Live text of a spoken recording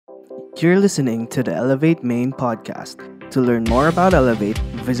You're listening to the Elevate Main podcast. To learn more about Elevate,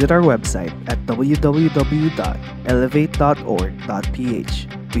 visit our website at www.elevate.org.ph.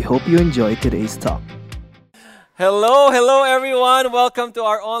 We hope you enjoy today's talk. Hello everyone. Welcome to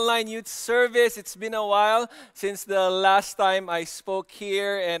our online youth service. It's been a while since the last time I spoke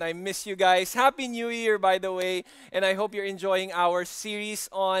here and I miss you guys. Happy New Year, by the way, and I hope you're enjoying our series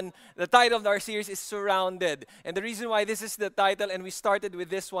on, the title of our series is Surrounded. And the reason why this is the title and we started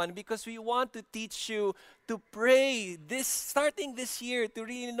with this one because we want to teach you to pray starting this year, to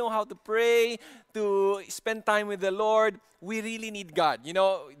really know how to pray, to spend time with the Lord. We really need God. You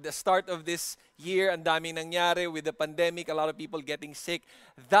know, the start of this year, ang daming nangyari with the pandemic, a lot of people getting sick.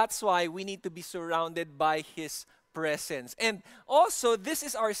 That's why we need to be surrounded by His presence. And also, this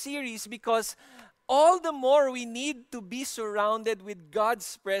is our series because all the more we need to be surrounded with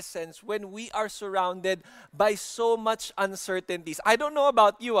God's presence when we are surrounded by so much uncertainties. I don't know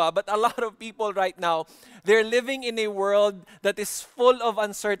about you, but a lot of people right now, they're living in a world that is full of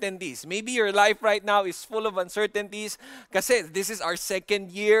uncertainties. Maybe your life right now is full of uncertainties kasi this is our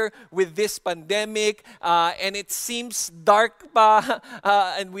second year with this pandemic and it seems dark pa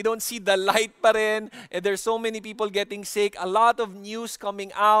and we don't see the light pa rin. And there's so many people getting sick, a lot of news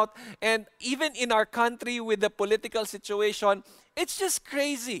coming out, and even in our country with the political situation, it's just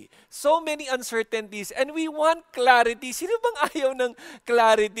crazy. So many uncertainties and we want clarity. Sino bang ayaw ng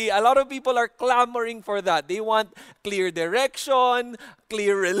clarity? A lot of people are clamoring for that. They want clear direction,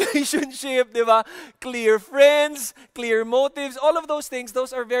 clear relationship, di ba? Clear friends, clear motives. All of those things,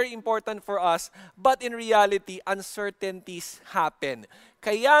 those are very important for us. But in reality, uncertainties happen.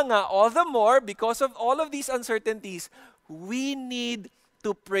 Kaya nga, all the more, because of all of these uncertainties, we need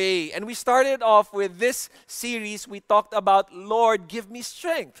to pray. And we started off with this series, we talked about, Lord, give me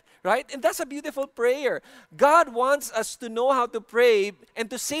strength, right? And that's a beautiful prayer. God wants us to know how to pray and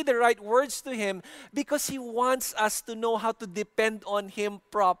to say the right words to Him because He wants us to know how to depend on Him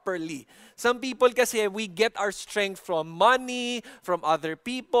properly. Some people kasi, we get our strength from money, from other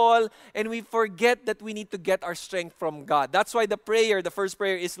people, and we forget that we need to get our strength from God. That's why the first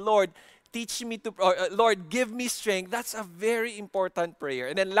prayer is, Lord, teach me to, Lord, give me strength. That's a very important prayer.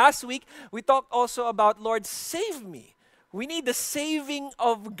 And then last week, we talked also about, Lord, save me. We need the saving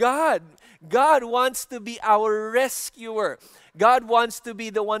of God. God wants to be our rescuer. God wants to be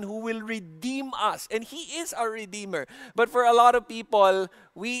the one who will redeem us. And He is our Redeemer. But for a lot of people,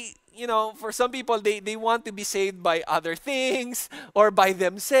 for some people, they want to be saved by other things or by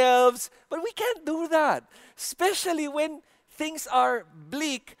themselves. But we can't do that. Especially when things are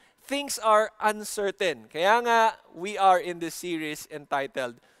bleak, things are uncertain. Kaya nga, we are in this series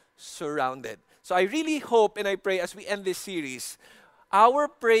entitled Surrounded. So I really hope and I pray as we end this series, our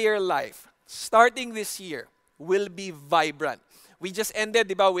prayer life, starting this year, will be vibrant. We just ended,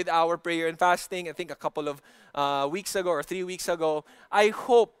 diba, with our prayer and fasting, I think a couple of weeks ago or 3 weeks ago. I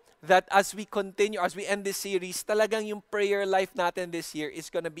hope that as we continue, as we end this series, talagang yung prayer life natin this year is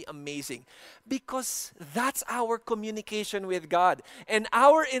gonna be amazing. Because that's our communication with God. And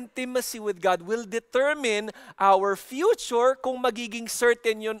our intimacy with God will determine our future kung magiging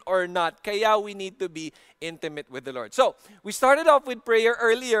certain yun or not. Kaya we need to be intimate with the Lord. So, we started off with prayer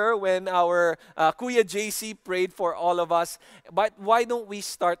earlier when our Kuya JC prayed for all of us. But why don't we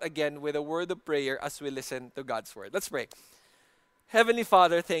start again with a word of prayer as we listen to God's word? Let's pray. Heavenly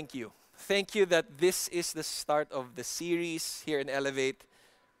Father, thank you. Thank you that this is the start of the series here in Elevate.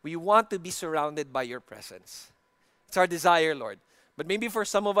 We want to be surrounded by your presence. It's our desire, Lord. But maybe for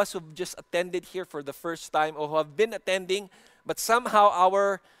some of us who've just attended here for the first time or who have been attending, but somehow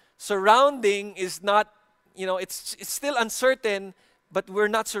our surrounding is not, it's still uncertain, but we're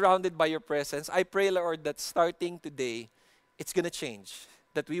not surrounded by your presence. I pray, Lord, that starting today, it's going to change.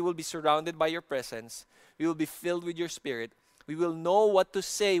 That we will be surrounded by your presence. We will be filled with your Spirit. We will know what to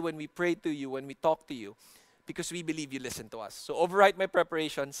say when we pray to you, when we talk to you, because we believe you listen to us. So override my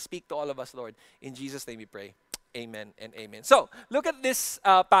preparation. Speak to all of us, Lord. In Jesus' name we pray. Amen and amen. So look at this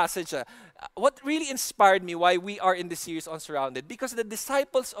passage. What really inspired me why we are in this series on Surrounded, because the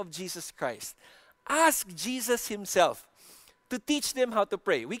disciples of Jesus Christ asked Jesus Himself to teach them how to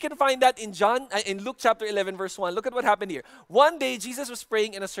pray. We can find that in Luke chapter 11, verse 1. Look at what happened here. One day, Jesus was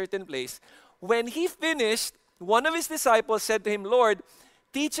praying in a certain place. When He finished, one of His disciples said to Him, Lord,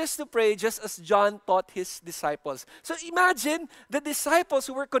 teach us to pray just as John taught his disciples. So imagine the disciples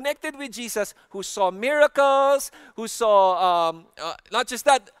who were connected with Jesus, who saw miracles, who saw, not just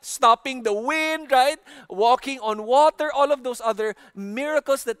that, stopping the wind, right? Walking on water, all of those other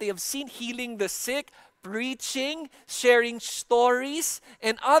miracles that they have seen, healing the sick, preaching, sharing stories,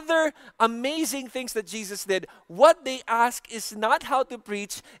 and other amazing things that Jesus did, what they ask is not how to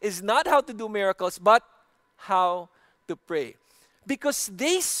preach, is not how to do miracles, but how to pray. Because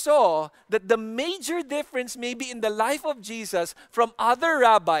they saw that the major difference maybe in the life of Jesus from other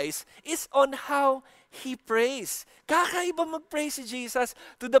rabbis is on how He prays. Kakaiba mag-pray si Jesus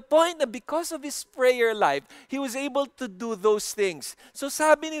to the point na because of His prayer life, He was able to do those things. So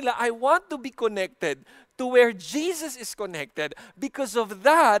sabi nila, I want to be connected to where Jesus is connected. Because of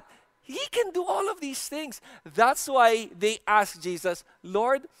that, He can do all of these things. That's why they asked Jesus,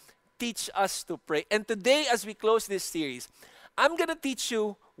 Lord, teach us to pray. And today, as we close this series, I'm going to teach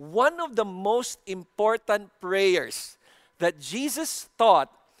you one of the most important prayers that Jesus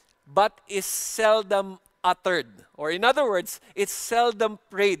taught but is seldom uttered. Or in other words, it's seldom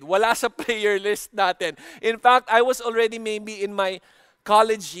prayed. Wala sa prayer list natin. In fact, I was already maybe in my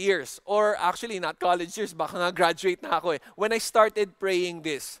college years, or actually not college years, baka nga graduate na ako when I started praying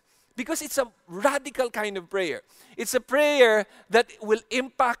this. Because it's a radical kind of prayer. It's a prayer that will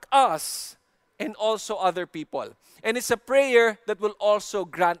impact us and also other people. And it's a prayer that will also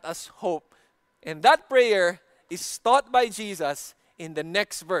grant us hope. And that prayer is taught by Jesus in the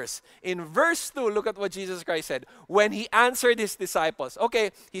next verse. In verse 2, look at what Jesus Christ said. When He answered His disciples,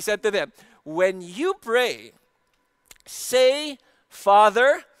 okay, He said to them, when you pray, say,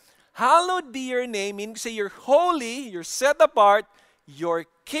 Father, hallowed be your name. Meaning say you're holy, you're set apart, your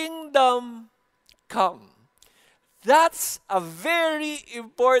kingdom come. That's a very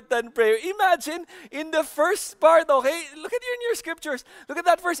important prayer. Imagine in the first part, okay? Look at in your scriptures. Look at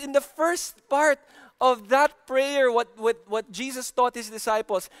that verse. In the first part of that prayer, what Jesus taught His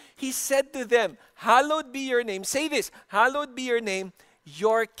disciples, He said to them, hallowed be your name. Say this, hallowed be your name,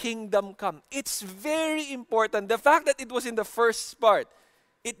 your kingdom come. It's very important. The fact that it was in the first part,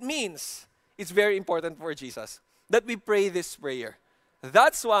 it means it's very important for Jesus that we pray this prayer.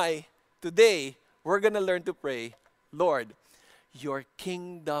 That's why today we're going to learn to pray, Lord, your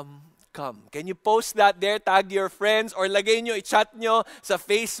kingdom come. Can you post that there? Tag your friends or lagay nyo, i-chat nyo sa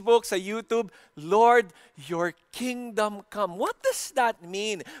Facebook, sa YouTube. Lord, your kingdom come. What does that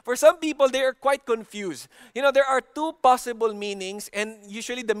mean? For some people, they are quite confused. You know, there are two possible meanings, and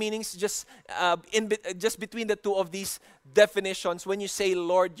usually the meanings just between the two of these definitions when you say,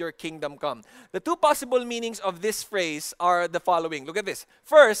 Lord, your kingdom come. The two possible meanings of this phrase are the following. Look at this.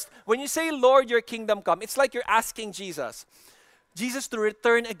 First, when you say, Lord, your kingdom come, it's like you're asking Jesus to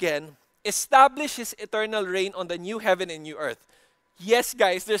return again, establish His eternal reign on the new heaven and new earth. Yes,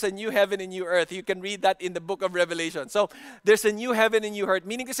 guys, there's a new heaven and new earth. You can read that in the book of Revelation. So, there's a new heaven and new earth.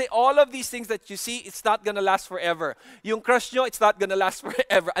 Meaning to say, all of these things that you see, it's not gonna last forever. Yung crush nyo, it's not gonna last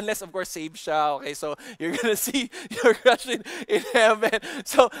forever. Unless, of course, saved siya. Okay, so you're gonna see your crush in heaven.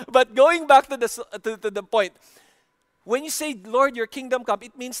 So, but going back to the point, when you say, Lord, your kingdom come,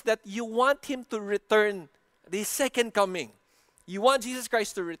 it means that you want Him to return, the second coming. You want Jesus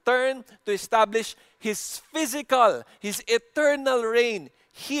Christ to return to establish His physical, His eternal reign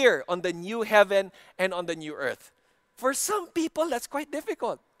here on the new heaven and on the new earth. For some people, that's quite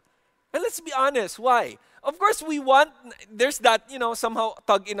difficult. And let's be honest, why? Of course, there's that, somehow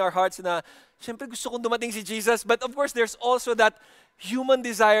tug in our hearts na, syempre gusto kong dumating si Jesus, but of course, there's also that human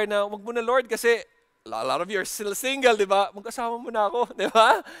desire na, wag mo na Lord, kasi a lot of you are still single, di ba? Magkasama mo na ako, di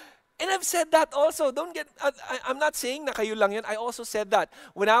ba? And I've said that also. I'm not saying na kayo lang yun. I also said that.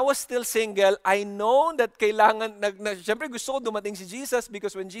 When I was still single, I know that kailangan, syempre gusto ko dumating si Jesus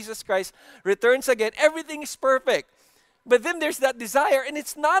because when Jesus Christ returns again, everything is perfect. But then there's that desire, and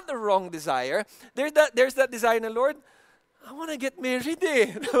it's not the wrong desire. There's that desire na, Lord, I want to get married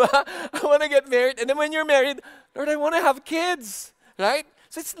eh. I want to get married. And then when you're married, Lord, I want to have kids. Right?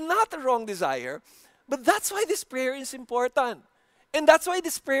 So it's not the wrong desire. But that's why this prayer is important. And that's why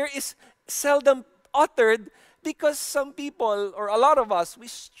this prayer is seldom uttered because some people, or a lot of us, we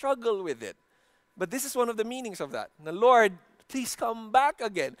struggle with it. But this is one of the meanings of that. Na Lord, please come back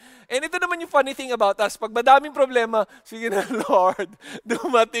again. And ito naman yung funny thing about us. Pag madaming problema, sige na Lord,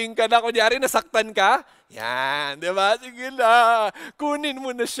 dumating ka na. Kunyari, nasaktan ka, yan, di ba? Sige na, kunin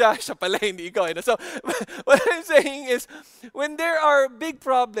mo na siya. Siya pala, hindi ikaw. So, what I'm saying is, when there are big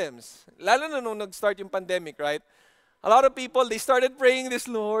problems, lalo na nung nag-start yung pandemic, right? A lot of people, they started praying this,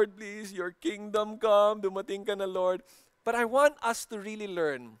 Lord, please, your kingdom come, dumating ka na, Lord. But I want us to really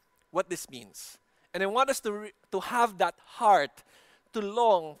learn what this means. And I want us to have that heart to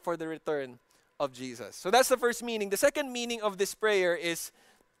long for the return of Jesus. So that's the first meaning. The second meaning of this prayer is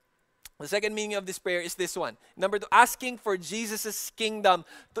this one. Number 2, asking for Jesus' kingdom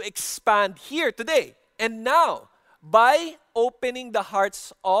to expand here, today, and now, by opening the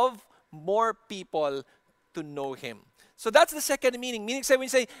hearts of more people to know Him. So that's the second meaning. Meaning, say when you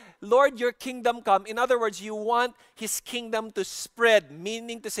say, Lord, your kingdom come, in other words, you want His kingdom to spread.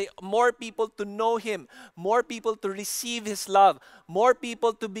 Meaning to say, more people to know Him, more people to receive His love, more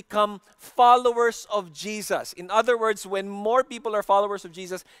people to become followers of Jesus. In other words, when more people are followers of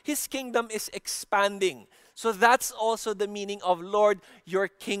Jesus, His kingdom is expanding. So that's also the meaning of Lord, your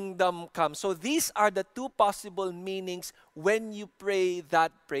kingdom come. So these are the two possible meanings when you pray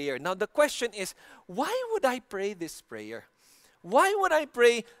that prayer. Now the question is, why would I pray this prayer? Why would I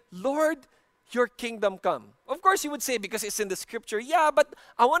pray, Lord, your kingdom come? Of course you would say, because it's in the scripture. Yeah, but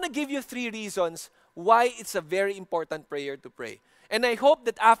I want to give you 3 reasons why it's a very important prayer to pray. And I hope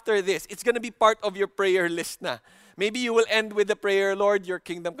that after this, it's going to be part of your prayer list na. Maybe you will end with the prayer, Lord, your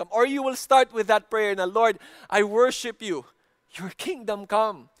kingdom come. Or you will start with that prayer na, Lord, I worship you. Your kingdom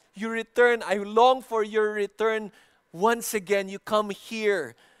come. You return. I long for your return. Once again, you come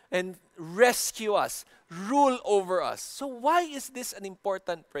here and rescue us, rule over us. So why is this an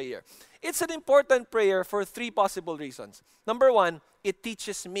important prayer? It's an important prayer for 3 possible reasons. Number 1, it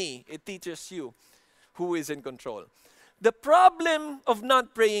teaches me, it teaches you who is in control. The problem of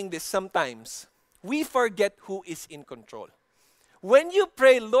not praying this sometimes, we forget who is in control. When you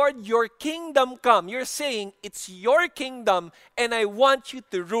pray, Lord, your kingdom come, you're saying, it's your kingdom and I want you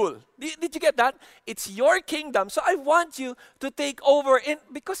to rule. Did you get that? It's your kingdom, so I want you to take over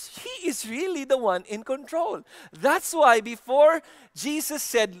because He is really the one in control. That's why before Jesus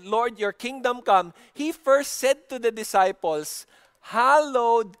said, Lord, your kingdom come, He first said to the disciples,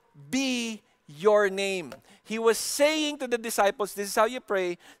 hallowed be your name. He was saying to the disciples, this is how you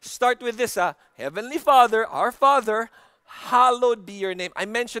pray. Start with this, Heavenly Father, our Father, hallowed be your name. I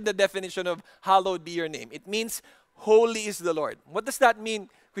mentioned the definition of hallowed be your name. It means holy is the Lord. What does that mean,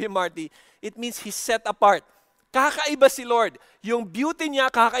 Kuya Marty? It means He's set apart. Kakaiba si Lord. Yung beauty niya,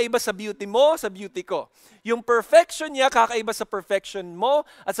 kakaiba sa beauty mo, sa beauty ko. Yung perfection niya, kakaiba sa perfection mo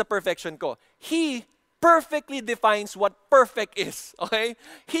at sa perfection ko. He perfectly defines what perfect is, okay?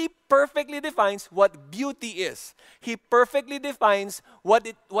 He perfectly defines what beauty is. He perfectly defines what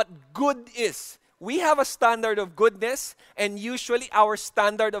good is. We have a standard of goodness, and usually our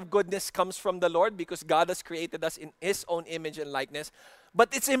standard of goodness comes from the Lord because God has created us in His own image and likeness.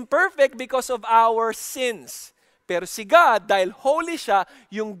 But it's imperfect because of our sins. Pero si God, dahil holy siya,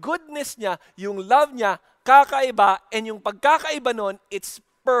 yung goodness niya, yung love niya, kakaiba, and yung pagkakaiba nun, it's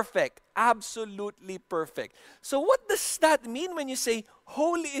perfect. Absolutely perfect. So what does that mean when you say,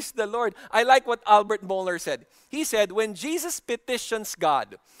 holy is the Lord? I like what Albert Mohler said. He said, when Jesus petitions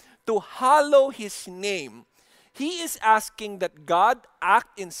God to hallow His name, He is asking that God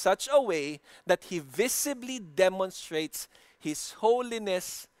act in such a way that He visibly demonstrates His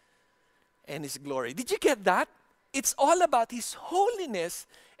holiness and His glory. Did you get that? It's all about His holiness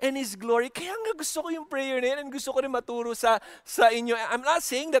and His glory. Kaya nga gusto ko yung prayer na yan and gusto ko rin maturo sa inyo. I'm not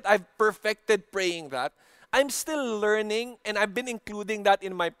saying that I've perfected praying that. I'm still learning and I've been including that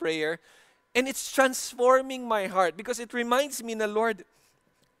in my prayer. And it's transforming my heart because it reminds me na, Lord,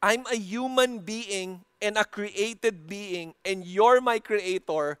 I'm a human being and a created being and you're my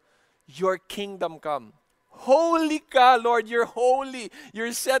creator. Your kingdom come. Holy ka, Lord, you're holy.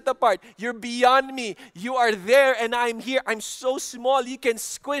 You're set apart. You're beyond me. You are there and I'm here. I'm so small. You can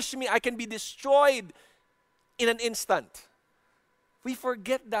squish me. I can be destroyed in an instant. We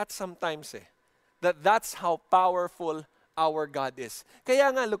forget that sometimes, that's how powerful our God is.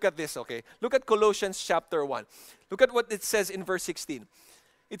 Kaya nga, look at this, okay? Look at Colossians chapter 1. Look at what it says in verse 16.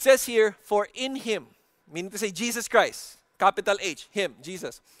 It says here, for in Him, meaning to say Jesus Christ, capital H, Him,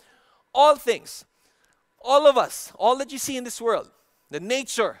 Jesus, all things, all of us, all that you see in this world, the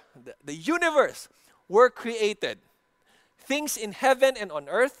nature, the universe, were created. Things in heaven and on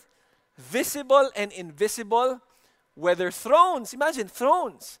earth, visible and invisible, whether thrones, imagine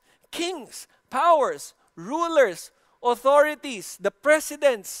thrones, kings, powers, rulers, authorities, the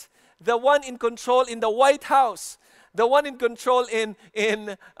presidents, the one in control in the White House, the one in control in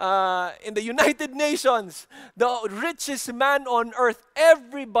the United Nations, the richest man on earth,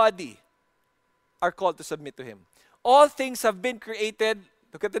 everybody are called to submit to Him. All things have been created,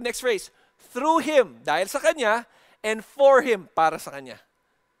 look at the next phrase, through Him, dahil sa Kanya, and for Him, para sa Kanya.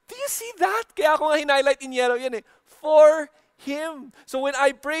 Do you see that? Kaya ako nga hinighlight in yellow yan for Him. So when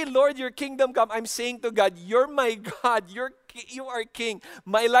I pray, Lord, your kingdom come, I'm saying to God, you're my God, you are King.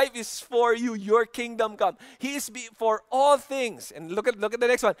 My life is for you, your kingdom come. He is for all things. And look at the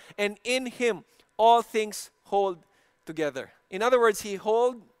next one. And in Him, all things hold together. In other words, He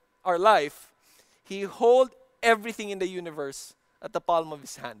hold our life. He hold everything in the universe at the palm of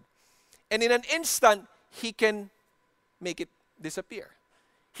His hand. And in an instant, He can make it disappear.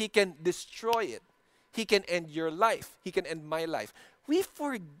 He can destroy it. He can end your life. He can end my life. We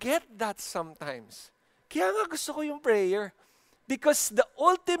forget that sometimes. Kaya nga gusto ko yung prayer. Because the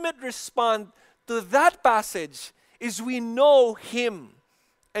ultimate response to that passage is we know Him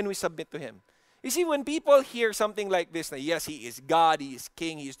and we submit to Him. You see, when people hear something like this, na yes, He is God, He is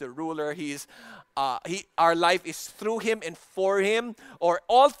King, He is the ruler, our life is through Him and for Him, or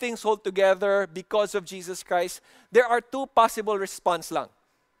all things hold together because of Jesus Christ, there are two possible responses lang.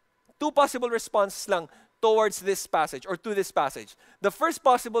 Two possible responses lang towards this passage or to this passage. The first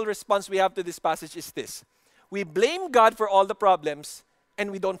possible response we have to this passage is this. We blame God for all the problems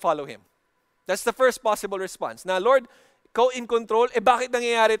and we don't follow Him. That's the first possible response. Na, Lord, Ikaw in control, bakit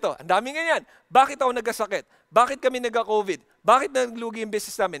nangyayari to? Ang daming ganyan. Bakit ako nagkasakit? Bakit kami nagka-COVID? Bakit naglugi yung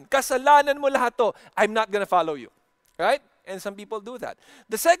business namin? Kasalanan mo lahat to. I'm not gonna follow you. Right? And some people do that.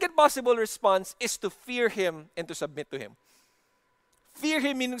 The second possible response is to fear Him and to submit to Him. Fear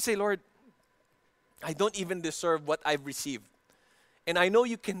Him meaning to say, Lord, I don't even deserve what I've received. And I know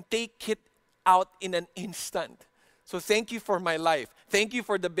you can take it out in an instant. So thank you for my life. Thank you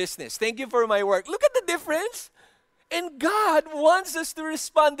for the business. Thank you for my work. Look at the difference. And God wants us to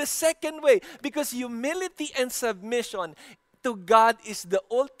respond the second way because humility and submission to God is the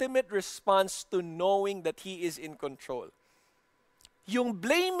ultimate response to knowing that He is in control. Yung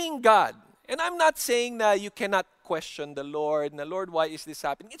blaming God, and I'm not saying na you cannot question the Lord, na Lord, why is this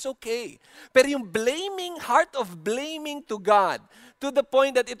happening? It's okay. Pero yung blaming, heart of blaming to God, to the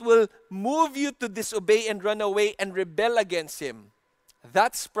point that it will move you to disobey and run away and rebel against Him,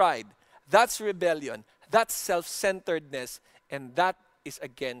 that's pride, that's rebellion, that's self-centeredness, and that is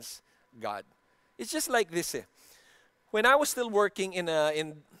against God. It's just like this. When I was still working in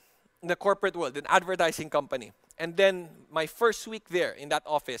the corporate world, an advertising company, and then my first week there in that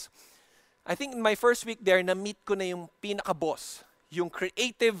office, I think in my first week there, na-meet ko na yung pinaka-boss, yung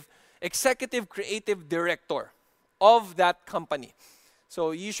executive creative director of that company.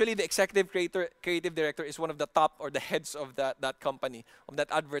 So usually the executive creative director is one of the top or the heads of that company, of that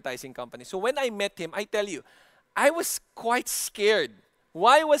advertising company. So when I met him, I tell you, I was quite scared.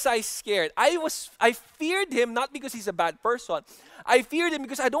 Why was I scared? I feared him not because he's a bad person. I feared him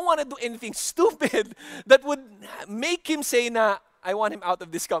because I don't want to do anything stupid that would make him say na I want him out of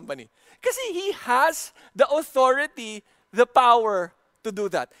this company. Because he has the authority, the power to do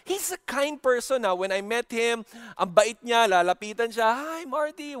that. He's a kind person now. When I met him, ang bait niya, lalapitan siya, "Hi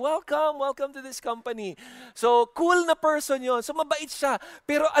Marty, welcome to this company." So, cool na person yon. So, mabait siya.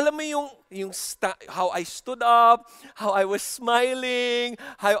 Pero alam mo how I stood up, how I was smiling,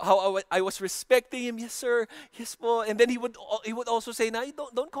 how I was respecting him. "Yes, sir. Yes po." And then he would also say, "Na,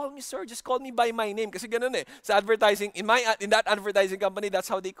 don't call me sir, just call me by my name." Kasi ganun sa advertising, in that advertising company, that's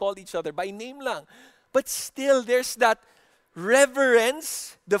how they called each other, by name lang. But still, there's that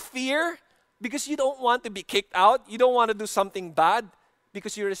reverence, the fear, because you don't want to be kicked out. You don't want to do something bad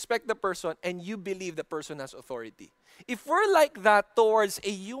because you respect the person and you believe the person has authority. If we're like that towards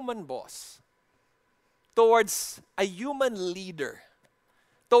a human boss, towards a human leader,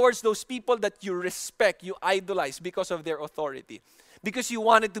 towards those people that you respect, you idolize because of their authority, because you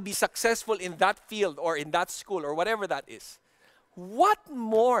wanted to be successful in that field or in that school or whatever that is, what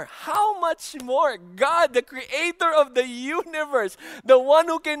more? How much more? God, the creator of the universe, the one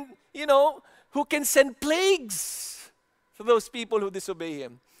who can, who can send plagues to those people who disobey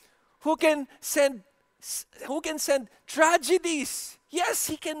Him, who can send tragedies. Yes,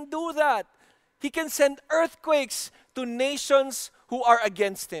 He can do that. He can send earthquakes to nations who are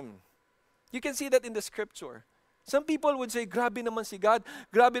against Him. You can see that in the scripture. Some people would say, "Grabe naman si God.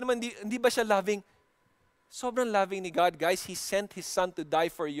 Grabe naman, hindi ba siya loving?" Sobrang loving ni God, guys. He sent His Son to die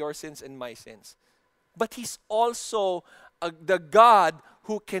for your sins and my sins. But He's also the God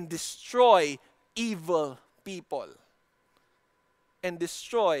who can destroy evil people and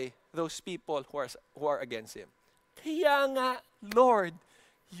destroy those people who are against Him. Kaya nga, Lord,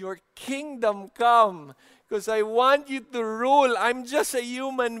 your kingdom come because I want you to rule. I'm just a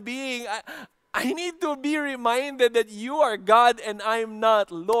human being. I need to be reminded that you are God and I'm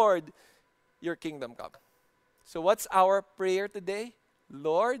not. Lord, your kingdom come. So what's our prayer today?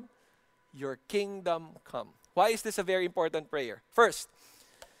 Lord, your kingdom come. Why is this a very important prayer? First,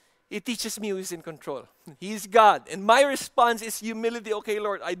 it teaches me who is in control. He's God. And my response is humility. Okay,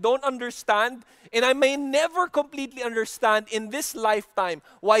 Lord, I don't understand, and I may never completely understand in this lifetime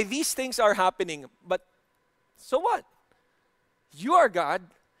why these things are happening. But so what? You are God.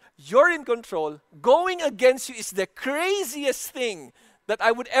 You're in control. Going against you is the craziest thing that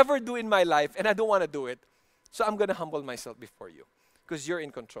I would ever do in my life, and I don't want to do it. So I'm going to humble myself before you because you're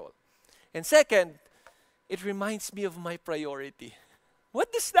in control. And second, it reminds me of my priority.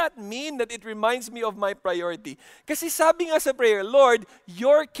 What does that mean that it reminds me of my priority? Kasi sabi nga sa prayer, Lord,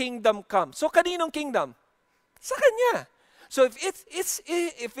 your kingdom come. So kaninong kingdom? Sa Kanya. So if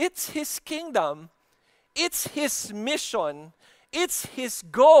it's His kingdom, it's His mission, it's His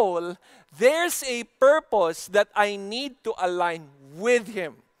goal, there's a purpose that I need to align with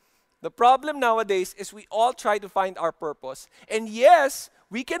Him. The problem nowadays is we all try to find our purpose. And yes,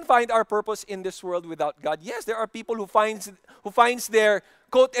 we can find our purpose in this world without God. Yes, there are people who finds their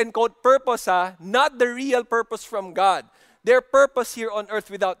quote-unquote purpose, not the real purpose from God. Their purpose here on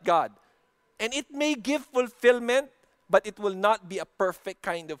earth without God. And it may give fulfillment, but it will not be a perfect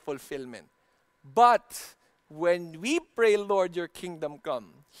kind of fulfillment. But when we pray, Lord, your kingdom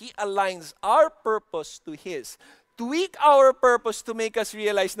come, He aligns our purpose to His. Tweak our purpose to make us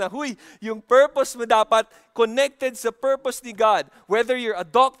realize na, huy, yung purpose mo dapat connected sa purpose ni God. Whether you're a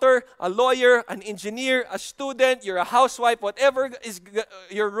doctor, a lawyer, an engineer, a student, you're a housewife, whatever is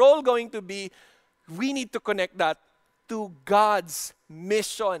your role going to be, we need to connect that to God's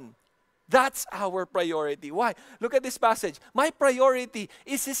mission. That's our priority. Why? Look at this passage. My priority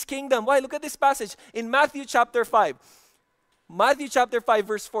is His kingdom. Why? Look at this passage in Matthew chapter 5. Matthew chapter 5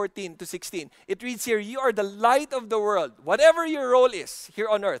 verse 14 to 16. It reads here, you are the light of the world. Whatever your role is here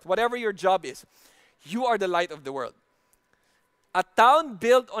on earth, whatever your job is, you are the light of the world. A town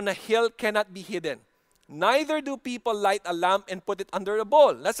built on a hill cannot be hidden. Neither do people light a lamp and put it under a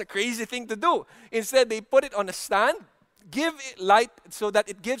bowl. That's a crazy thing to do. Instead, they put it on a stand, give it light so that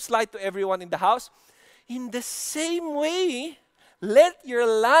it gives light to everyone in the house. In the same way, let your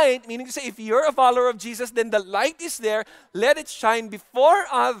light, meaning to say, if you're a follower of Jesus, then the light is there. Let it shine before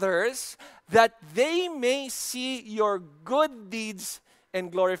others that they may see your good deeds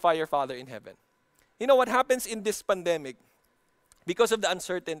and glorify your Father in heaven. You know what happens in this pandemic? Because of the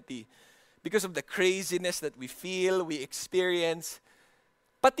uncertainty, because of the craziness that we feel, we experience,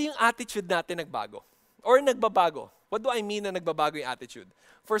 pati yung attitude natin nagbago. Or nagbabago. What do I mean na nagbabago yung attitude?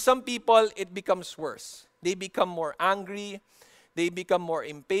 For some people, it becomes worse. They become more angry. They become more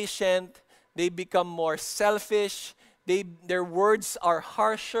impatient. They become more selfish. Their words are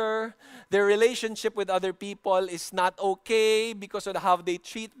harsher. Their relationship with other people is not okay because of how they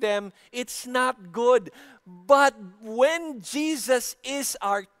treat them. It's not good. But when Jesus is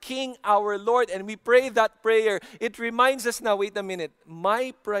our King, our Lord, and we pray that prayer, it reminds us now, wait a minute,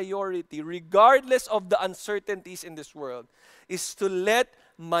 my priority, regardless of the uncertainties in this world, is to let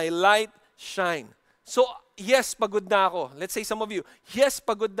my light shine. So, yes, pagod na ako. Let's say some of you, yes,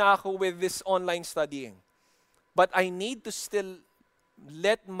 pagod na ako with this online studying. But I need to still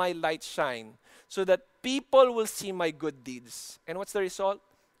let my light shine so that people will see my good deeds. And what's the result?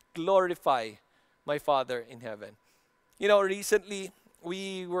 Glorify my Father in heaven. You know, recently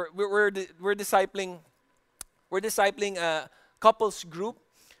we're discipling a couples group,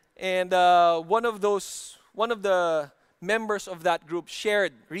 and one of the members of that group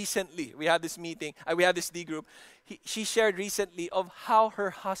shared recently. We had this meeting. We had this D group. She shared recently of how her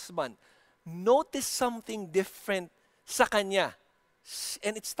husband noticed something different sa kanya.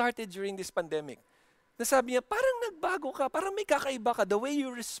 And it started during this pandemic. Nasabi niya, parang nagbago ka, parang may kakaiba ka, the way you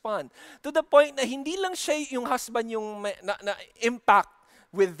respond. To the point na hindi lang siya yung husband yung impact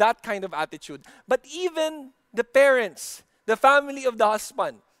with that kind of attitude. But even the parents, the family of the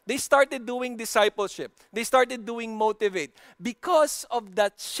husband, they started doing discipleship. They started doing motivate. Because of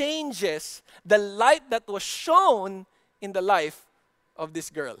the changes, the light that was shown in the life of this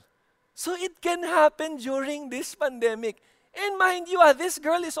girl. So it can happen during this pandemic. And mind you, this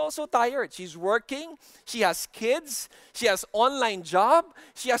girl is also tired. She's working, she has kids, she has online job,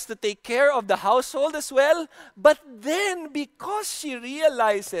 she has to take care of the household as well. But then, because she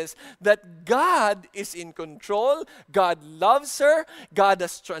realizes that God is in control, God loves her, God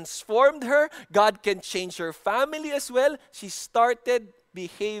has transformed her, God can change her family as well, she started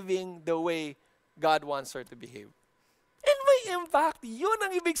behaving the way God wants her to behave. And may impact, yun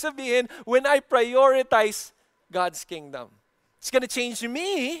ang ibig sabihin when I prioritize God's kingdom. It's going to change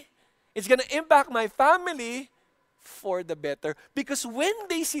me. It's going to impact my family for the better. Because when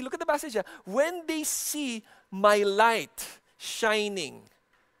they see, look at the passage, when they see my light shining,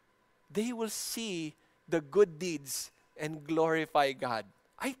 they will see the good deeds and glorify God.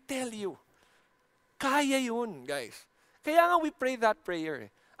 I tell you, kaya yun, guys. Kaya nga we pray that prayer.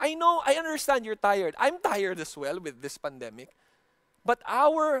 I know, I understand you're tired. I'm tired as well with this pandemic. But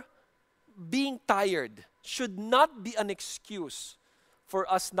our being tired should not be an excuse for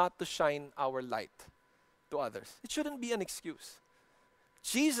us not to shine our light to others. It shouldn't be an excuse.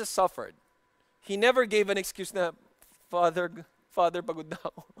 Jesus suffered. He never gave an excuse na, Father, pagod na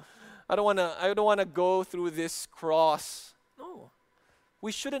ako. I don't wanna go through this cross. No.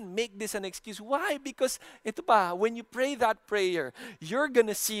 We shouldn't make this an excuse. Why? Because ito pa, when you pray that prayer, you're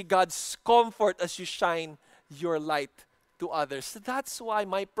gonna see God's comfort as you shine your light to others. That's why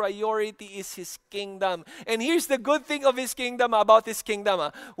my priority is His kingdom. And here's the good thing of His kingdom, about His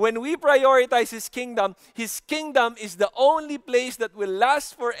kingdom. When we prioritize His kingdom is the only place that will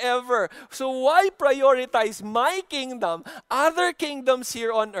last forever. So why prioritize my kingdom, other kingdoms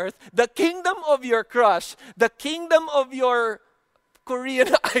here on earth, the kingdom of your crush, the kingdom of your Korean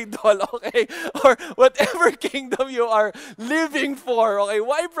idol, okay? Or whatever kingdom you are living for, okay?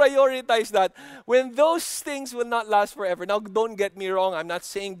 Why prioritize that when those things will not last forever? Now, don't get me wrong. I'm not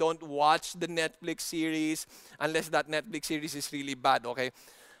saying don't watch the Netflix series unless that Netflix series is really bad, okay?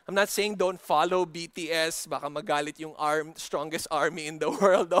 I'm not saying don't follow BTS. Baka magalit yung strongest army in the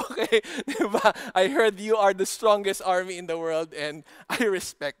world, okay? Diba? I heard you are the strongest army in the world, and I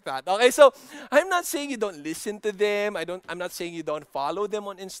respect that. Okay, so I'm not saying you don't listen to them. I'm not saying you don't follow them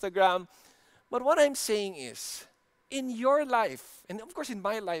on Instagram. But what I'm saying is, in your life, and of course in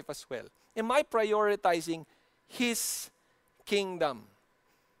my life as well, am I prioritizing His kingdom?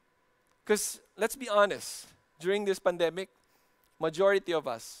 Because let's be honest, during this pandemic, majority of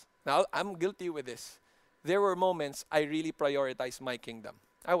us, now I'm guilty with this, there were moments I really prioritized my kingdom.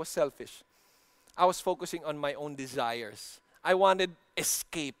 I was selfish. I was focusing on my own desires. I wanted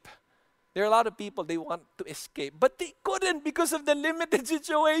escape. There are a lot of people, they want to escape, but they couldn't because of the limited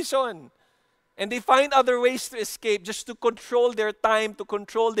situation. And they find other ways to escape, just to control their time, to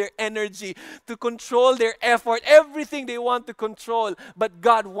control their energy, to control their effort, everything they want to control. But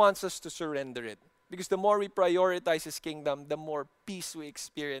God wants us to surrender it. Because the more we prioritize His kingdom, the more peace we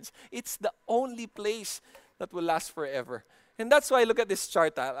experience. It's the only place that will last forever. And that's why, look at this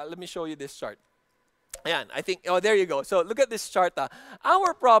chart. Let me show you this chart. Ayan, I think, oh, there you go. So look at this chart.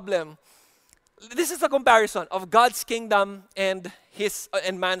 Our problem, this is a comparison of God's kingdom and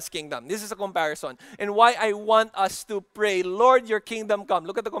man's kingdom. This is a comparison. And why I want us to pray, Lord, your kingdom come.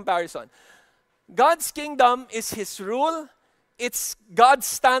 Look at the comparison. God's kingdom is His rule. It's God's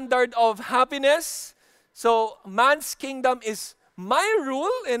standard of happiness. So man's kingdom is my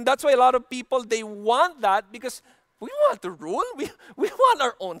rule, and that's why a lot of people, they want that because we want to rule. We want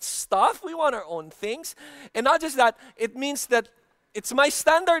our own stuff. We want our own things. And not just that, it means that it's my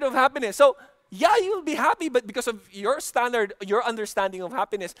standard of happiness. So yeah, you'll be happy, but because of your standard, your understanding of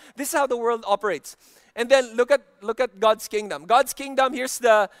happiness, this is how the world operates. And then look at God's kingdom. God's kingdom, here's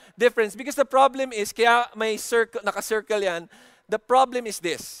the difference. Because the problem is, kaya may circle, naka-circle yan, the problem is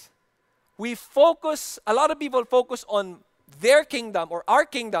this. A lot of people focus on their kingdom or our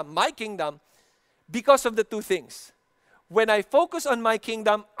kingdom, my kingdom, because of the two things. When I focus on my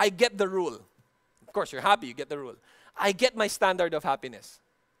kingdom, I get the rule. Of course, you're happy, you get the rule. I get my standard of happiness.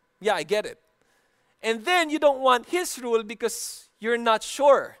 Yeah, I get it. And then you don't want His rule because you're not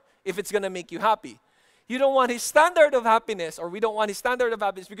sure if it's going to make you happy. You don't want His standard of happiness, or we don't want His standard of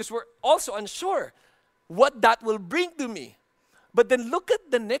happiness because we're also unsure what that will bring to me. But then look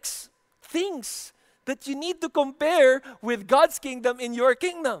at the next things that you need to compare with God's kingdom in your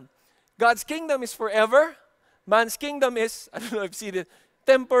kingdom. God's kingdom is forever. Man's kingdom is, I don't know if you've seen it,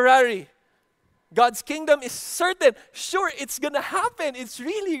 temporary. God's kingdom is certain. Sure, it's going to happen. It's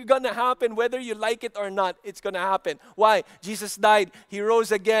really going to happen whether you like it or not. It's going to happen. Why? Jesus died. He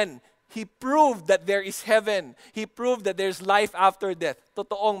rose again. He proved that there is heaven. He proved that there's life after death.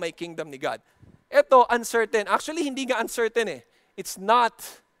 Totoong may kingdom ni God. Ito, uncertain. Actually, hindi nga uncertain eh. It's not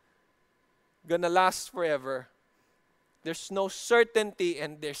gonna last forever. There's no certainty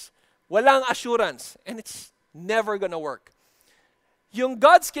and there's walang assurance. And it's never gonna work. Yung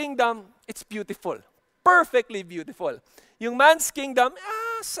God's kingdom, it's beautiful. Perfectly beautiful. Yung man's kingdom,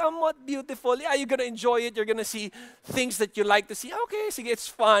 somewhat beautiful. Yeah, you're gonna enjoy it. You're gonna see things that you like to see. Okay, sige, it's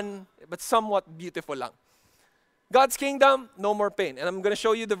fun, but somewhat beautiful lang. God's kingdom, no more pain. And I'm gonna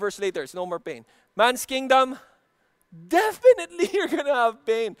show you the verse later. It's no more pain. Man's kingdom, definitely you're gonna have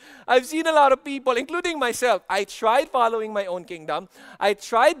pain. I've seen a lot of people, including myself. I tried following my own kingdom. I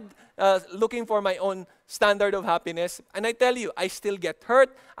tried looking for my own standard of happiness. And I tell you, I still get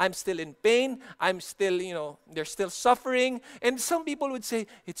hurt. I'm still in pain. I'm still, there's still suffering. And some people would say,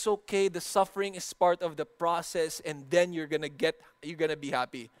 it's okay. The suffering is part of the process. And then you're gonna be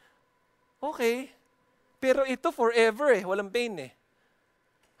happy. Okay. Pero ito forever eh. Walang pain eh.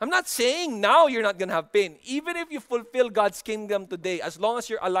 I'm not saying now you're not gonna have pain. Even if you fulfill God's kingdom today, as long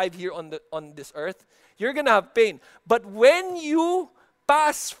as you're alive here on this earth, you're gonna have pain. But when you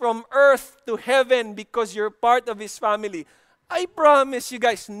pass from earth to heaven because you're part of His family, I promise you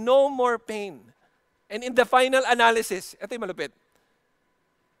guys, no more pain. And in the final analysis, ito yung malupit.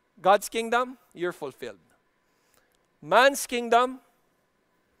 God's kingdom, you're fulfilled. Man's kingdom,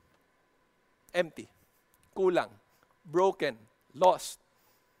 empty, kulang, broken, lost.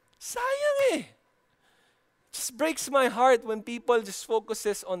 Sayang eh. Just breaks my heart when people just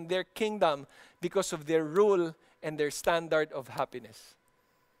focuses on their kingdom because of their rule and their standard of happiness.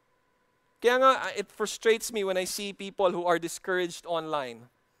 Kaya nga, it frustrates me when I see people who are discouraged online.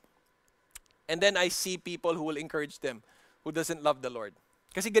 And then I see people who will encourage them who doesn't love the Lord.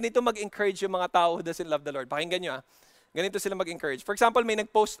 Kasi ganito mag-encourage yung mga tao who doesn't love the Lord. Pakinggan nyo Ganito sila mag-encourage. For example, may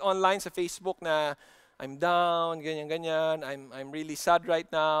nag-post online sa Facebook na I'm down, ganyan-ganyan. I'm really sad right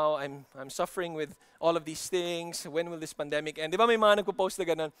now. I'm suffering with all of these things. When will this pandemic end? Di ba may mga nagpo-post na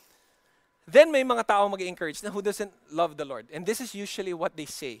ganun? Then may mga tao mag-encourage na who doesn't love the Lord. And this is usually what they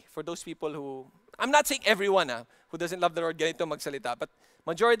say for those people who, I'm not saying everyone who doesn't love the Lord, ganito magsalita. But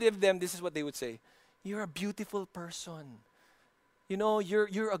majority of them, this is what they would say. You're a beautiful person. You know,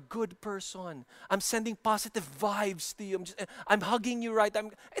 you're a good person. I'm sending positive vibes to you. I'm hugging you right.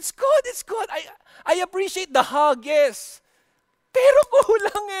 It's good. I appreciate the hug, yes. Pero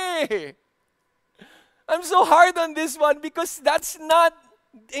kulang eh. I'm so hard on this one because that's not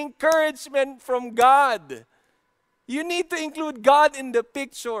encouragement from God. You need to include God in the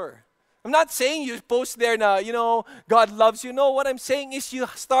picture. I'm not saying you post there now, God loves you. No, what I'm saying is you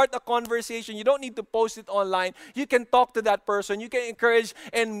start a conversation. You don't need to post it online. You can talk to that person. You can encourage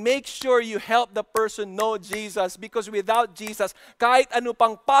and make sure you help the person know Jesus because without Jesus, kahit ano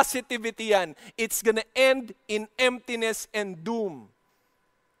pang positivity yan, it's gonna end in emptiness and doom.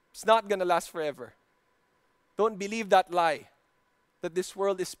 It's not gonna last forever. Don't believe that lie that this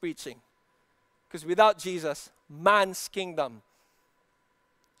world is preaching. Because without Jesus, man's kingdom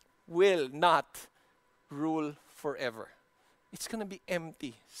will not rule forever. It's going to be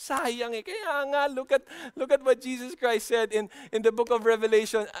empty. Sayang eh. Kaya nga, look at what Jesus Christ said in the book of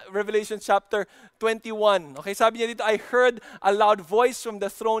Revelation, Revelation chapter 21. Okay, sabi niya dito, I heard a loud voice from the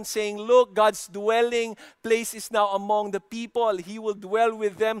throne saying, look, God's dwelling place is now among the people. He will dwell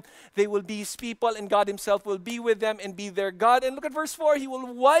with them. They will be His people, and God Himself will be with them and be their God. And look at verse 4. He will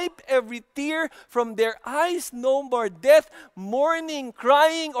wipe every tear from their eyes. No more death, mourning,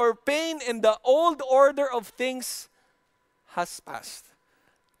 crying, or pain, and the old order of things has passed.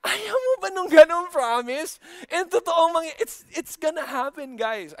 Ayaw mo ba nung ganong promise? And totoong it's gonna happen,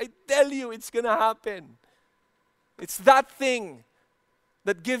 guys. I tell you, it's gonna happen. It's that thing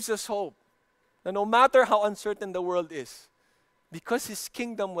that gives us hope. That no matter how uncertain the world is, because His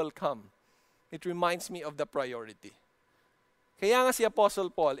kingdom will come, it reminds me of the priority. Kaya nga si Apostle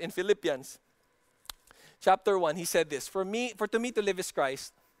Paul in Philippians chapter 1, he said this, to me to live is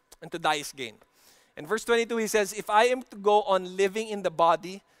Christ, and to die is gain. In verse 22, he says, if I am to go on living in the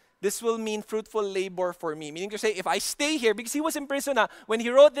body, this will mean fruitful labor for me. Meaning to say, if I stay here, because he was in prison when he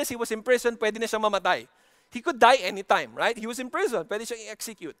wrote this, he was in prison, pwede na siyang mamatay. He could die anytime, right? He was in prison, pwede siyang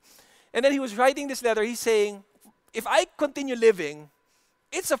i-execute. And then he was writing this letter, he's saying, if I continue living,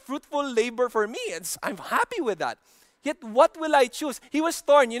 it's a fruitful labor for me. I'm happy with that. Yet what will I choose? He was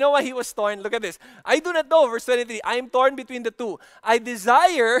torn. You know why he was torn? Look at this. I do not know, verse 23. I am torn between the two. I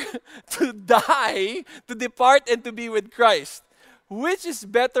desire to die, to depart, and to be with Christ. Which is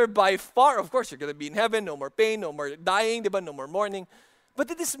better by far? Of course, you're going to be in heaven. No more pain, no more dying, diba? No more mourning.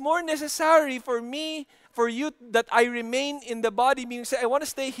 But it is more necessary for me, for you, that I remain in the body. Meaning, say, I want to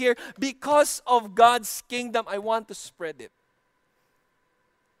stay here because of God's kingdom. I want to spread it.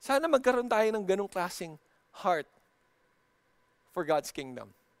 Sana magkaroon tayo ng ganong klaseng heart for God's kingdom.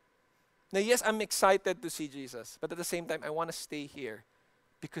 Now, yes, I'm excited to see Jesus, but at the same time, I want to stay here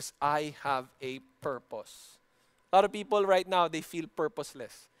because I have a purpose. A lot of people right now, they feel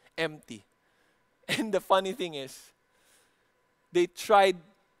purposeless, empty. And the funny thing is, they tried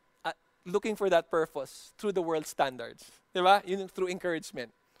looking for that purpose through the world standards. Diba? Yun through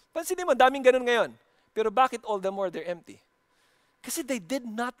encouragement. Pansinin mo, daming ganun ngayon. Pero bakit all the more they're empty? Kasi they did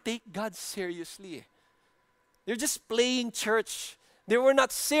not take God seriously. They're just playing church. They were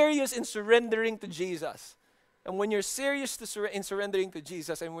not serious in surrendering to Jesus. And when you're serious in surrendering to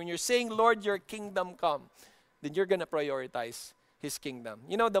Jesus, and when you're saying, Lord, your kingdom come, then you're going to prioritize His kingdom.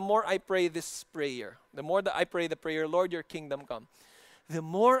 You know, the more I pray this prayer, the more that I pray the prayer, Lord, your kingdom come, the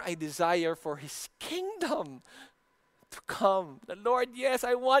more I desire for His kingdom to come. The Lord, yes,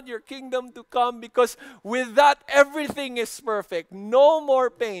 I want your kingdom to come because with that, everything is perfect. No more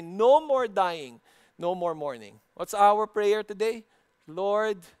pain, no more dying. No more mourning. What's our prayer today?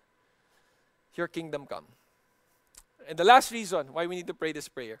 Lord, your kingdom come. And the last reason why we need to pray this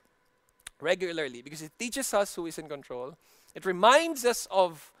prayer regularly, because it teaches us who is in control. It reminds us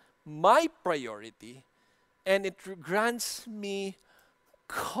of my priority, and it grants me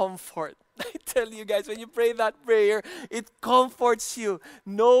comfort. I tell you guys, when you pray that prayer, it comforts you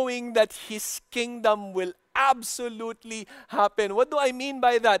knowing that His kingdom will absolutely happen. What do I mean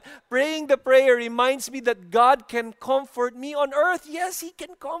by that? Praying the prayer reminds me that God can comfort me on earth. Yes, He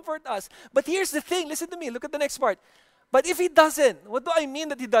can comfort us. But here's the thing. Listen to me. Look at the next part. But if He doesn't, what do I mean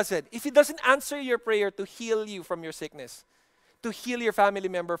that He doesn't? If He doesn't answer your prayer to heal you from your sickness, to heal your family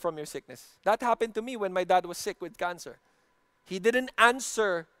member from your sickness. That happened to me when my dad was sick with cancer. He didn't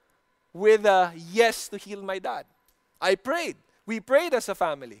answer with a yes to heal my dad. I prayed. We prayed as a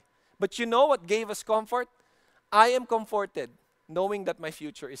family. But you know what gave us comfort? I am comforted knowing that my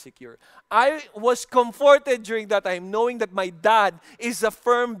future is secure. I was comforted during that time knowing that my dad is a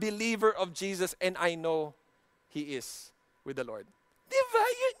firm believer of Jesus and I know he is with the Lord. Diba?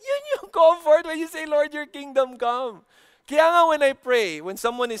 Yun yung comfort when you say, Lord, your kingdom come. Kaya nga when I pray, when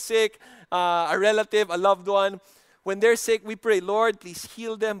someone is sick, a relative, a loved one, when they're sick, we pray, Lord, please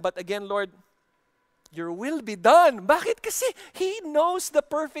heal them. But again, Lord, your will be done. Bakit? Kasi He knows the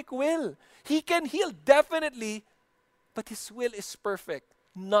perfect will. He can heal definitely, but His will is perfect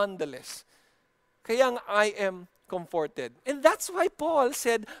nonetheless. Kaya nga I am comforted. And that's why Paul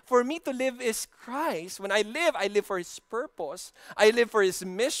said, for me to live is Christ. When I live for His purpose. I live for His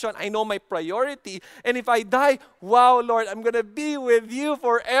mission. I know my priority. And if I die, wow, Lord, I'm gonna be with you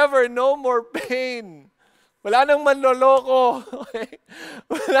forever. No more pain. Wala nang manloloko. Okay?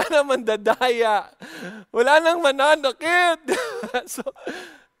 Wala nang mandadaya. Wala nang mananakit. So,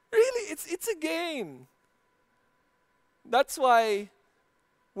 really, it's a gain. That's why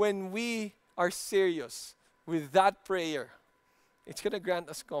when we are serious with that prayer, it's going to grant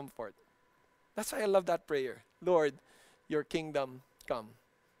us comfort. That's why I love that prayer. Lord, your kingdom come.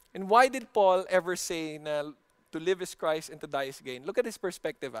 And why did Paul ever say na to live is Christ and to die is gain? Look at his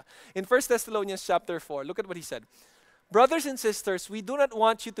perspective. In 1 Thessalonians chapter 4, look at what he said. Brothers and sisters, we do not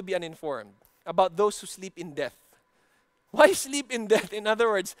want you to be uninformed about those who sleep in death. Why sleep in death? In other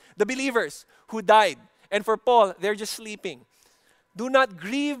words, the believers who died. And for Paul, they're just sleeping. Do not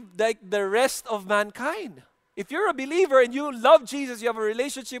grieve like the rest of mankind. If you're a believer and you love Jesus, you have a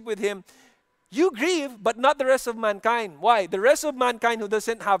relationship with Him, you grieve, but not the rest of mankind. Why? The rest of mankind who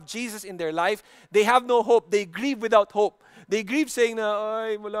doesn't have Jesus in their life, they have no hope. They grieve without hope. They grieve saying na,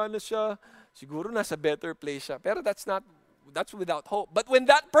 ay, wala na siya. Siguro nasa better place siya. Pero that's without hope. But when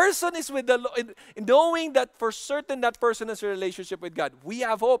that person is with the Lord, knowing that for certain that person has a relationship with God, we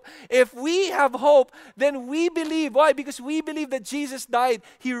have hope. If we have hope, then we believe. Why? Because we believe that Jesus died.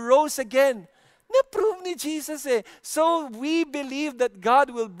 He rose again. Na-prove ni Jesus eh. So we believe that God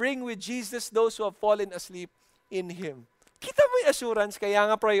will bring with Jesus those who have fallen asleep in Him. Kita mo yung assurance, kaya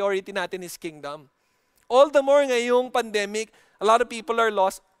nga priority natin is kingdom. All the more ngayong pandemic, a lot of people are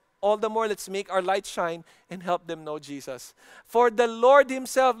lost. All the more, let's make our light shine and help them know Jesus. For the Lord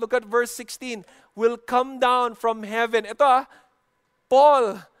Himself, look at verse 16, will come down from heaven. Ito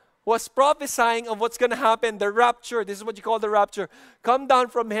Paul was prophesying of what's going to happen, the rapture. This is what you call the rapture. Come down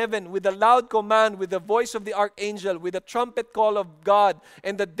from heaven with a loud command, with the voice of the archangel, with a trumpet call of God.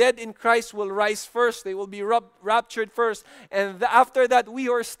 And the dead in Christ will rise first. They will be raptured first. And after that, we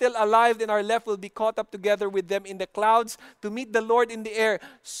who are still alive and are left will be caught up together with them in the clouds to meet the Lord in the air.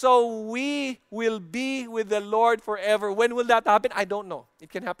 So we will be with the Lord forever. When will that happen? I don't know. It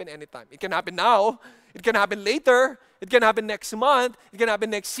can happen anytime. It can happen now. It can happen later. It can happen next month. It can happen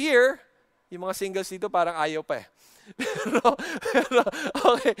next year. Yung mga singles dito parang ayaw pa eh.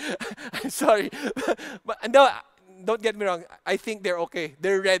 Okay, I'm sorry. But no, don't get me wrong. I think they're okay.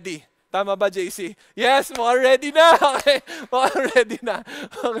 They're ready. Tama ba, JC? Yes, mga ready na. Okay, mga ready na.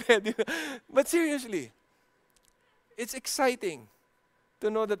 Mga ready na. But seriously, it's exciting to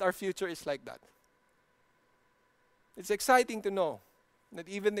know that our future is like that. It's exciting to know that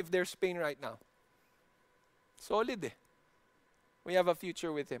even if there's pain right now, solid eh. We have a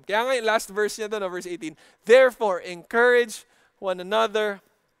future with Him. Kaya nga yung last verse niya doon, verse 18, therefore, encourage one another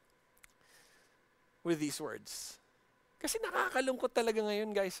with these words. Kasi nakakalungkot talaga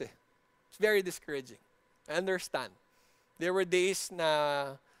ngayon, guys eh. It's very discouraging. I understand. There were days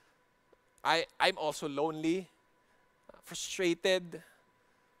na I'm also lonely, frustrated.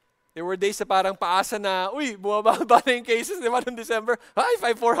 There were days na parang paasa na, uy, bumababa na yung cases, di ba, noong December? Ay,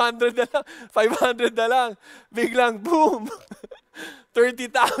 400 na lang, 500 na lang. Biglang, boom!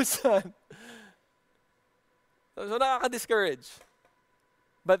 30,000. So nakaka-discourage.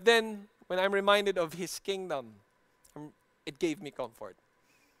 But then, when I'm reminded of His kingdom, it gave me comfort.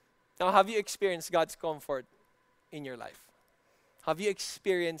 Now, have you experienced God's comfort in your life? Have you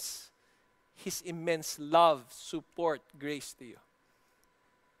experienced His immense love, support, grace to you?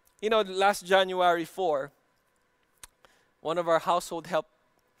 You know, last January 4, one of our household help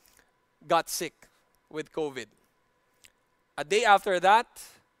got sick with COVID. A day after that,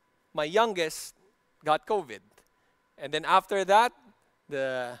 my youngest got COVID. And then after that,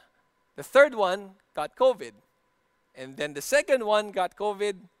 the third one got COVID. And then the second one got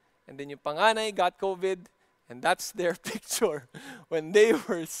COVID. And then yung panganay got COVID. And that's their picture when they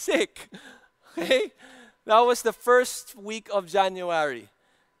were sick. Okay? That was the first week of January.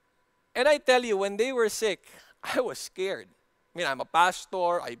 And I tell you, when they were sick, I was scared. I mean, I'm a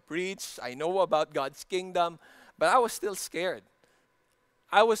pastor, I preach, I know about God's kingdom, but I was still scared.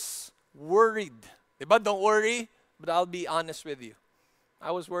 I was worried. Diba? Don't worry, but I'll be honest with you.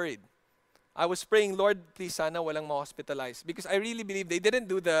 I was worried. I was praying, Lord, please sana walang ma-hospitalize. Because I really believe they didn't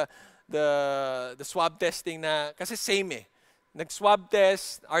do the swab testing na, kasi same eh. Nag-swab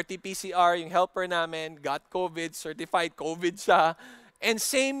test, RT-PCR, yung helper namin, got COVID, certified COVID siya. And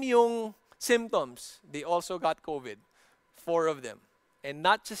same yung symptoms. They also got COVID. 4 of them. And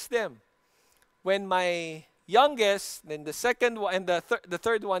not just them. When my youngest, then the second one, and the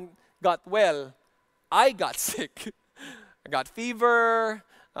third one got well, I got sick. I got fever,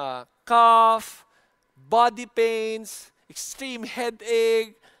 cough, body pains, extreme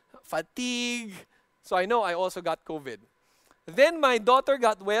headache, fatigue. So I know I also got COVID. Then my daughter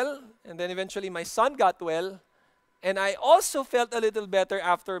got well, and then eventually my son got well, and I also felt a little better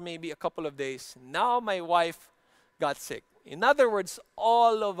after maybe a couple of days. Now my wife got sick. In other words,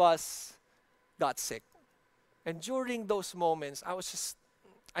 all of us got sick. And during those moments, I was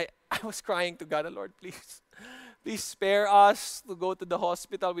crying to God, Lord, please spare us to go to the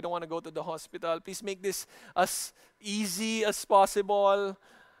hospital. We don't want to go to the hospital. Please make this as easy as possible.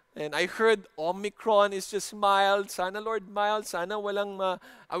 And I heard Omicron is just mild. Sana, Lord, mild. Sana walang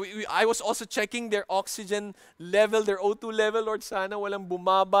I was also checking their oxygen level, their O2 level. Lord, sana walang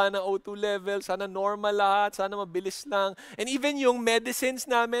bumaba na O2 level. Sana normal lahat. Sana mabilis lang. And even yung medicines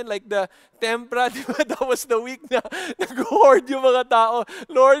namin, like the Tempra, diba? That was the week na nag-hoard yung mga tao.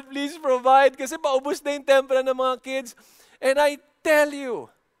 Lord, please provide. Kasi paubos na yung Tempra ng mga kids. And I tell you,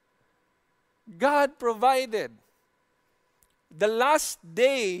 God provided. The last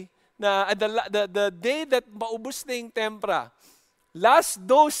day, the day that maubos na yung Tempra, last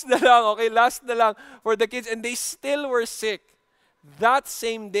dose na lang, okay, last na lang for the kids, and they still were sick. That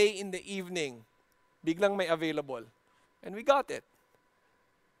same day in the evening, biglang may available. And we got it.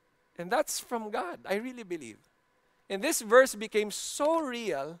 And that's from God, I really believe. And this verse became so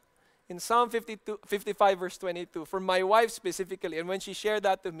real in Psalm 55 verse 22, for my wife specifically, and when she shared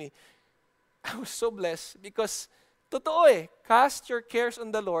that to me, I was so blessed because totoo eh, cast your cares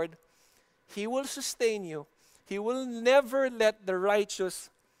on the Lord, He will sustain you. He will never let the righteous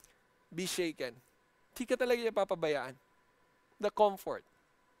be shaken. Hindi ka talaga niya papabayaan. The comfort,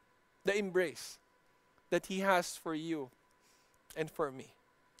 the embrace that He has for you and for me.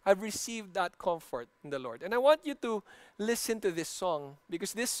 I've received that comfort in the Lord. And I want you to listen to this song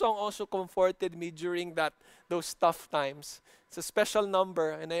because this song also comforted me during those tough times. It's a special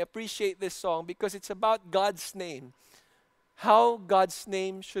number and I appreciate this song because it's about God's name. How God's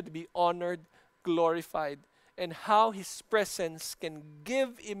name should be honored, glorified, and how His presence can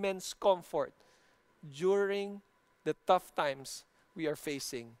give immense comfort during the tough times we are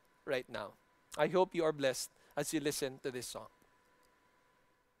facing right now. I hope you are blessed as you listen to this song.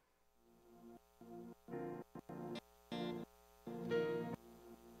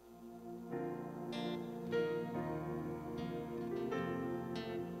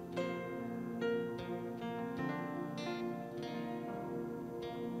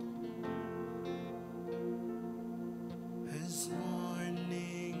 As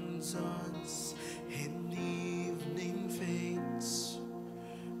morning dawns and evening fades,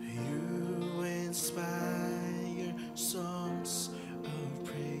 you inspire songs of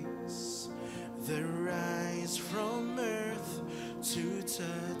praise that rise from earth to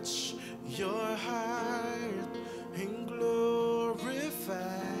touch your heart and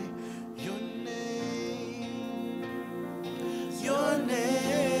glorify your name. Your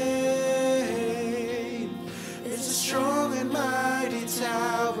name is a strong and mighty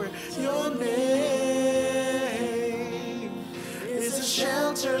tower. Your name is a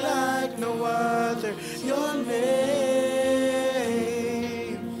shelter like no other. Your name,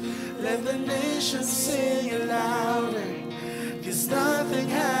 let the nations sing it louder. 'Cause nothing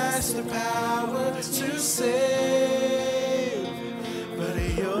has the power to save but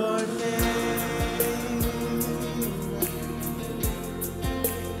your name.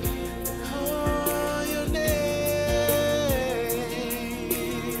 Oh, your name.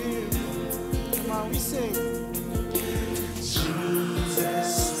 Come on, we sing.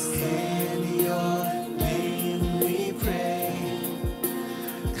 Jesus, in your name we pray.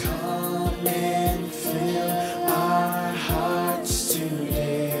 Come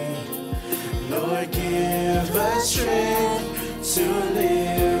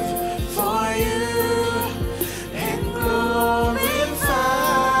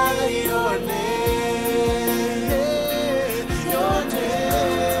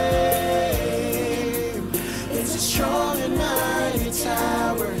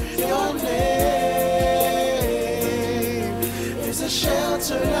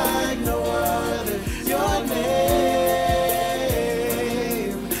shelter like no other. Your name,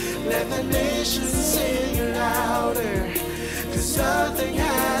 let the nations sing it louder. 'Cause nothing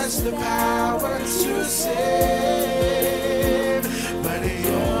has the power to save but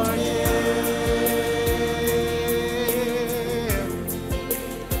your name.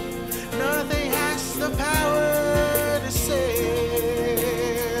 Nothing has the power to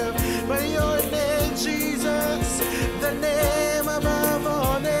save but your name, Jesus. The name above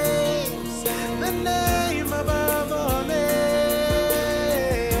all names. The name above all names.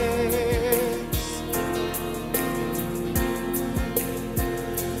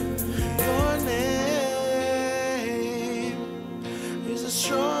 Your name is a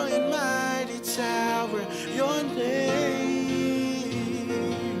strong and mighty tower. Your name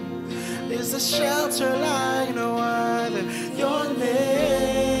is a shelter like no other. Your name,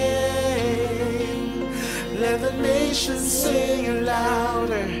 let the nations sing it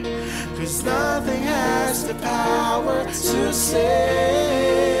louder. 'Cause nothing has the power to save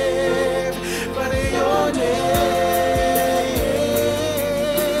but your name.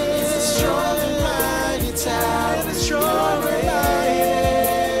 It's a strong and mighty tower. It's strong and mighty.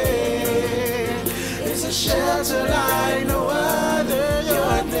 It's a shelter like no other.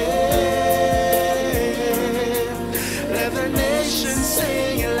 Your name, let the nations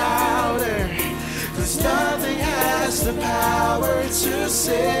sing it louder. 'Cause nothing has the power to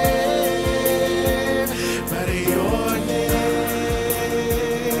save but your name.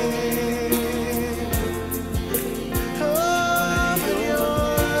 Oh, but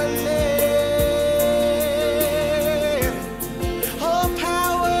your name. All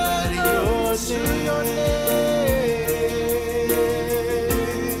power goes to your name.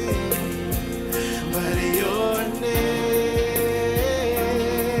 But your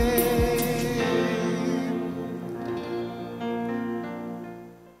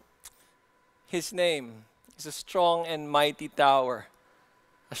His name is a strong and mighty tower,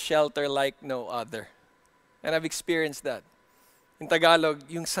 a shelter like no other. And I've experienced that. In Tagalog,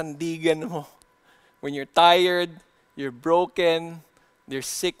 yung sandigan mo. When you're tired, you're broken, there's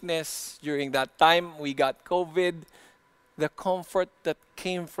sickness. During that time, we got COVID. The comfort that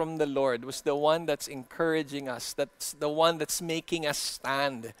came from the Lord was the one that's encouraging us. That's the one that's making us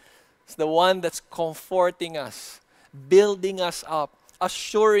stand. It's the one that's comforting us, building us up,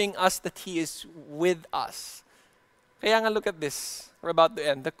 assuring us that He is with us. Kaya nga, look at this. We're about to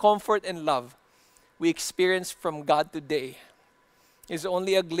end. The comfort and love we experience from God today is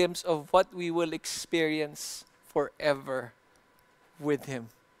only a glimpse of what we will experience forever with Him.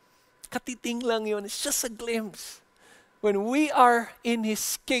 Katiting lang yun. It's just a glimpse. When we are in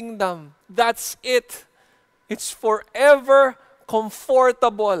His kingdom, that's it. It's forever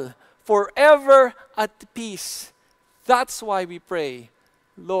comfortable, forever at peace. That's why we pray,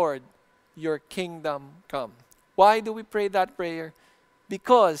 Lord, your kingdom come. Why do we pray that prayer?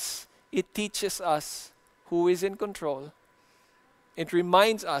 Because it teaches us who is in control. It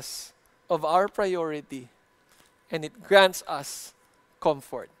reminds us of our priority. And it grants us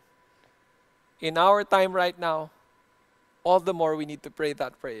comfort. In our time right now, all the more we need to pray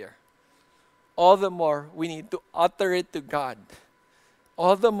that prayer. All the more we need to utter it to God.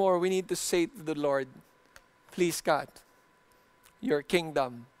 All the more we need to say to the Lord, please God, your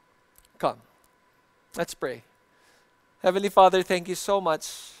kingdom come. Let's pray. Heavenly Father, thank you so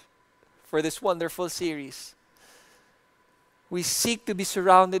much for this wonderful series. We seek to be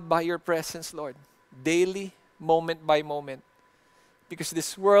surrounded by your presence, Lord, daily, moment by moment. Because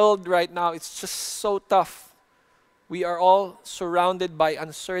this world right now, it's just so tough. We are all surrounded by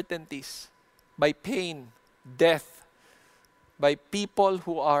uncertainties, by pain, death, by people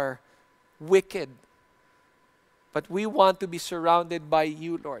who are wicked. But we want to be surrounded by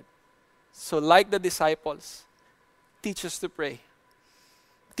you, Lord. So like the disciples, teach us to pray.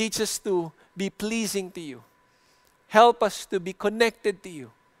 Teach us to be pleasing to you. Help us to be connected to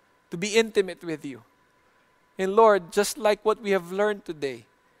you, to be intimate with you. And Lord, just like what we have learned today,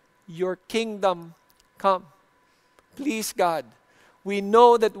 your kingdom come. Please, God, we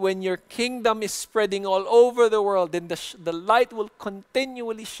know that when your kingdom is spreading all over the world, then the light will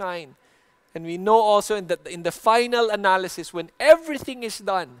continually shine. And we know also in the final analysis, when everything is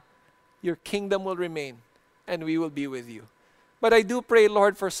done, your kingdom will remain and we will be with you. But I do pray,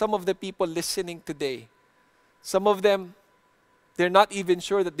 Lord, for some of the people listening today. Some of them, they're not even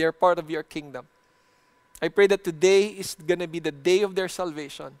sure that they're part of your kingdom. I pray that today is going to be the day of their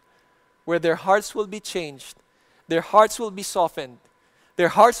salvation, where their hearts will be changed, their hearts will be softened, their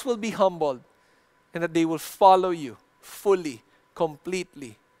hearts will be humbled, and that they will follow you fully,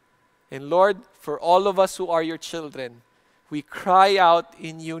 completely. And Lord, for all of us who are your children, we cry out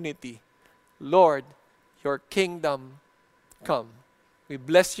in unity, Lord, your kingdom come. We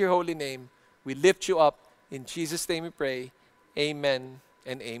bless your holy name. We lift you up. In Jesus' name we pray. Amen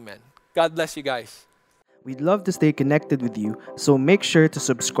and amen. God bless you guys. We'd love to stay connected with you, so make sure to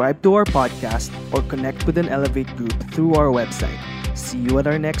subscribe to our podcast or connect with an Elevate group through our website. See you at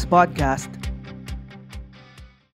our next podcast.